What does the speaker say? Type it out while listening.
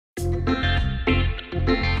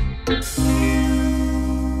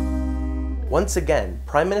Once again,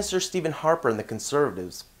 Prime Minister Stephen Harper and the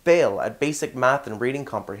Conservatives fail at basic math and reading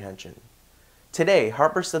comprehension. Today,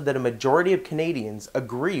 Harper said that a majority of Canadians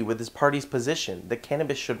agree with his party's position that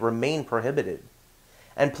cannabis should remain prohibited,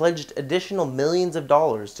 and pledged additional millions of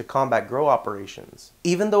dollars to combat grow operations.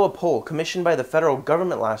 Even though a poll commissioned by the federal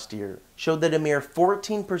government last year showed that a mere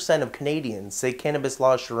 14% of Canadians say cannabis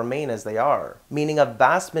laws should remain as they are, meaning a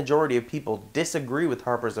vast majority of people disagree with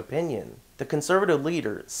Harper's opinion, the Conservative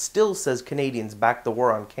leader still says Canadians back the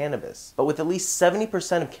war on cannabis. But with at least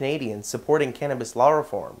 70% of Canadians supporting cannabis law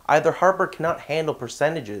reform, either Harper cannot handle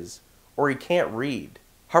percentages or he can't read.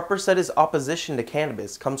 Harper said his opposition to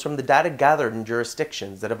cannabis comes from the data gathered in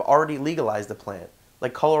jurisdictions that have already legalized the plant,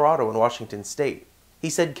 like Colorado and Washington State. He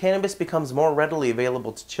said cannabis becomes more readily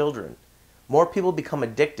available to children, more people become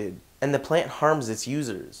addicted, and the plant harms its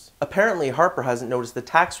users. Apparently, Harper hasn't noticed the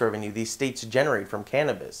tax revenue these states generate from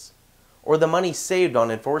cannabis, or the money saved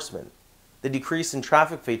on enforcement, the decrease in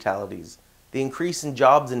traffic fatalities, the increase in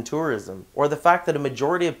jobs and tourism, or the fact that a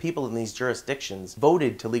majority of people in these jurisdictions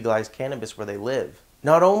voted to legalize cannabis where they live.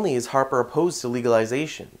 Not only is Harper opposed to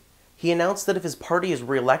legalization, he announced that if his party is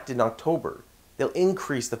re-elected in October, they'll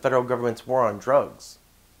increase the federal government's war on drugs.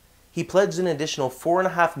 He pledged an additional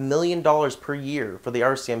 $4.5 million per year for the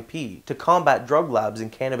RCMP to combat drug labs and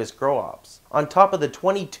cannabis grow-ops, on top of the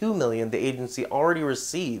 $22 million the agency already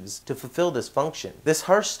receives to fulfill this function. This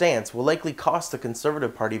harsh stance will likely cost the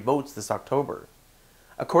Conservative Party votes this October.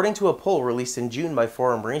 According to a poll released in June by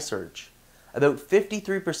Forum Research, about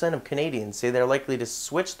 53% of Canadians say they're likely to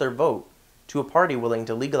switch their vote to a party willing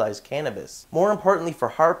to legalize cannabis. More importantly for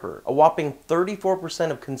Harper, a whopping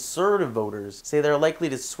 34% of Conservative voters say they're likely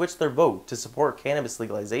to switch their vote to support cannabis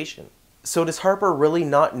legalization. So does Harper really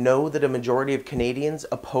not know that a majority of Canadians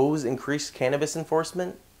oppose increased cannabis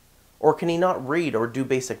enforcement? Or can he not read or do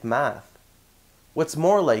basic math? What's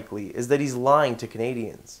more likely is that he's lying to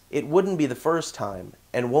Canadians. It wouldn't be the first time,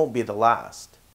 and won't be the last.